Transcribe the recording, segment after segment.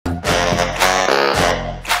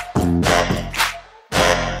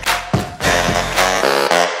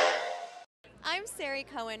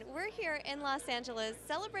Sari Cohen. We're here in Los Angeles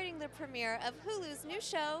celebrating the premiere of Hulu's new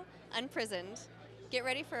show, Unprisoned. Get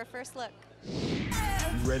ready for a first look. You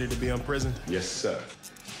ready to be unprisoned? Yes, sir.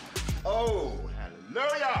 Oh,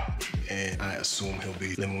 hallelujah! And I assume he'll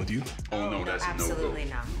be living with you? Oh, no, that's a no-go. Absolutely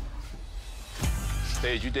not.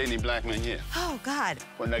 Stage, you dating any black men yet? Oh, God.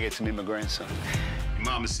 When I get to meet my grandson. Your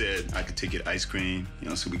mama said I could take you to ice cream,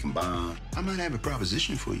 so we can bond. I might have a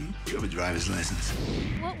proposition for you. You have a driver's license.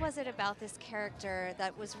 What was it about this character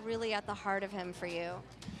that was really at the heart of him for you?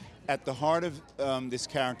 At the heart of this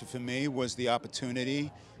character for me was the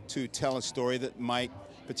opportunity to tell a story that might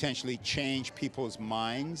potentially change people's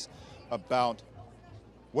minds about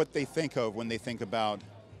what they think of when they think about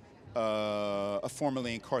a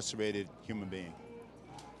formerly incarcerated human being.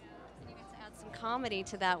 You get to add some comedy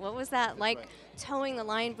to that. What was that like, towing the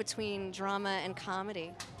line between drama and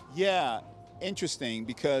comedy? Yeah, interesting,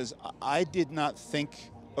 because I did not think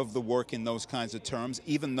of the work in those kinds of terms,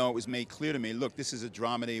 even though it was made clear to me, look, this is a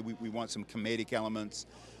dramedy, we want some comedic elements.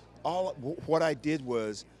 What I did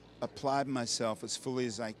was applied myself as fully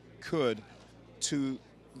as I could to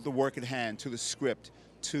the work at hand, to the script,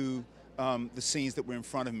 to the scenes that were in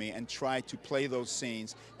front of me, and tried to play those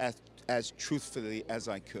scenes as truthfully as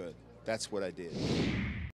I could. That's what I did.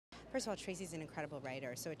 First of all, Tracy's an incredible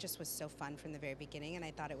writer, so it just was so fun from the very beginning, and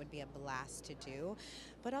I thought it would be a blast to do.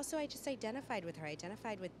 But also, I just identified with her. I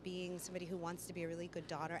identified with being somebody who wants to be a really good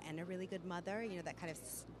daughter and a really good mother, that kind of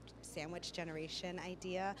sandwich generation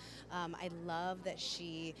idea. I love that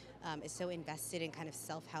she is so invested in kind of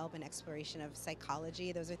self-help and exploration of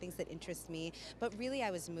psychology. Those are things that interest me. But really,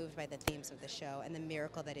 I was moved by the themes of the show and the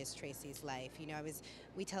miracle that is Tracy's life.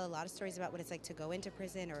 We tell a lot of stories about what it's like to go into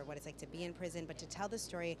prison or what it's like to be in prison, but to tell the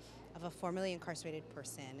story of a formerly incarcerated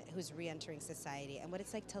person who's re-entering society and what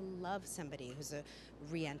it's like to love somebody who's a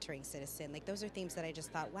re-entering citizen. Like, those are themes that I just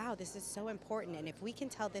thought, wow, this is so important. And if we can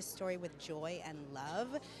tell this story with joy and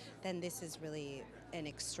love, then this is really an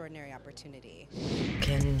extraordinary opportunity. You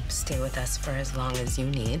can stay with us for as long as you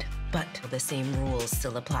need, but the same rules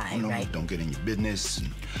still apply, right? Don't get in your business, and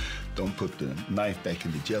don't put the knife back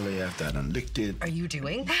in the jelly after I done licked it. Are you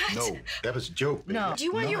doing that? No, that was a joke, baby. No. Do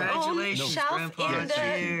you want your own shelf in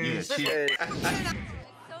the... Yes, cheers.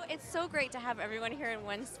 So it's so great to have everyone here in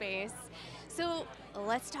one space. So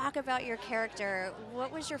let's talk about your character.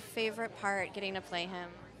 What was your favorite part getting to play him?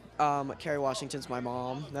 Kerry Washington's my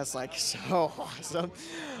mom. That's like so awesome.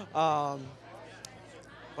 One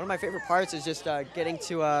of my favorite parts is just getting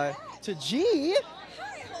to Jee.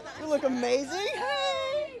 You look amazing.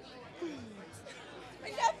 Hey. My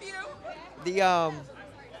nephew.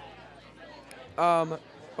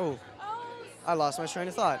 I lost my train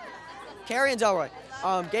of thought. Kerry and Delroy.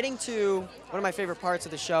 One of my favorite parts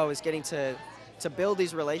of the show is getting to build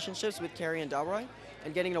these relationships with Kerry and Delroy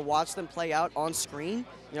and getting to watch them play out on screen.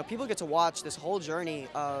 People get to watch this whole journey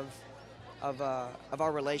of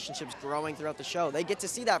our relationships growing throughout the show. They get to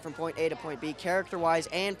see that from point A to point B, character-wise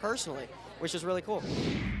and personally, which is really cool.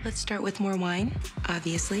 Let's start with more wine,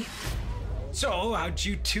 obviously. So, how'd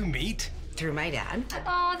you two meet? Through my dad.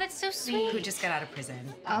 Oh, that's so sweet. Who just got out of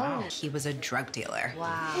prison. Oh. He was a drug dealer.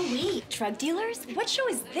 Wow. Oh, wait, drug dealers? What show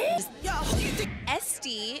is this?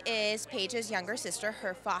 Esty is Paige's younger sister,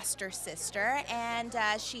 her foster sister, and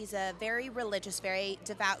she's a very religious, very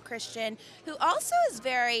devout Christian who also is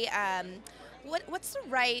very, what's the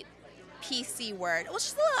right PC word? Well,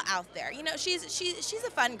 she's a little out there. She's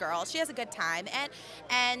a fun girl. She has a good time,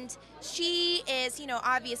 and she is,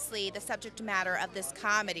 obviously the subject matter of this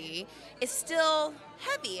comedy is still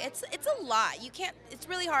heavy. It's a lot. You can't. It's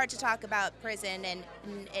really hard to talk about prison and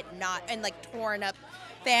it not and like torn up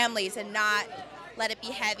families and not let it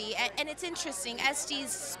be heavy. And it's interesting.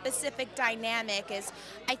 Esty's specific dynamic is,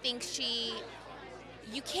 I think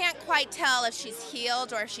you can't quite tell if she's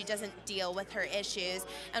healed or if she doesn't deal with her issues.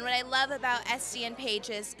 And what I love about Esty and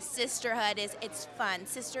Paige's sisterhood is it's fun.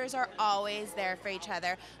 Sisters are always there for each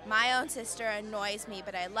other. My own sister annoys me,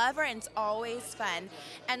 but I love her and it's always fun.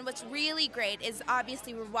 And what's really great is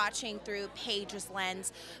obviously we're watching through Paige's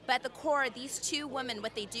lens, but at the core, these two women,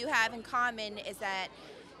 what they do have in common is that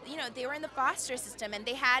they were in the foster system and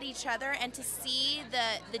they had each other, and to see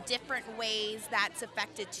the different ways that's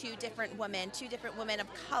affected two different women of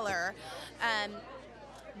color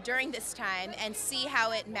during this time, and see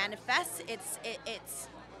how it manifests. It's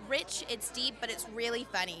rich, it's deep, but it's really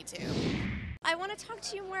funny too. I want to talk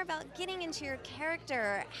to you more about getting into your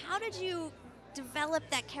character. How did you develop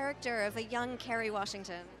that character of a young Kerry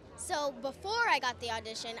Washington? So before I got the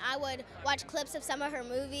audition, I would watch clips of some of her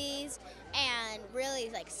movies and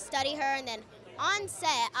really study her. And then on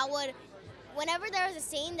set, I would, whenever there was a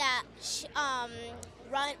scene that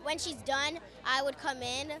run. When she's done, I would come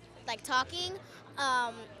in, like talking.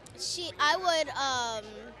 I would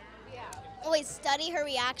always study her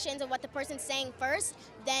reactions and what the person's saying first,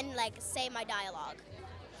 then like say my dialogue.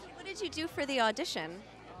 What did you do for the audition?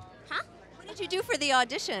 Huh? What did you do for the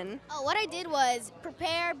audition? Oh, what I did was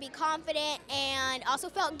prepare, be confident, and also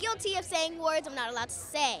felt guilty of saying words I'm not allowed to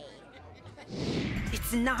say.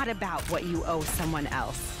 It's not about what you owe someone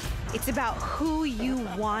else. It's about who you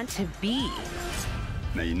want to be.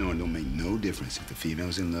 Now, you know it don't make no difference if the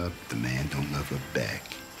female's in love, the man don't love her back.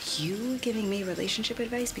 You giving me relationship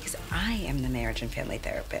advice because I am the marriage and family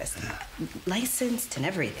therapist. Licensed and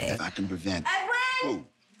everything. If I can prevent... Oh,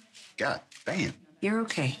 God, damn. You're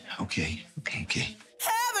okay. Okay.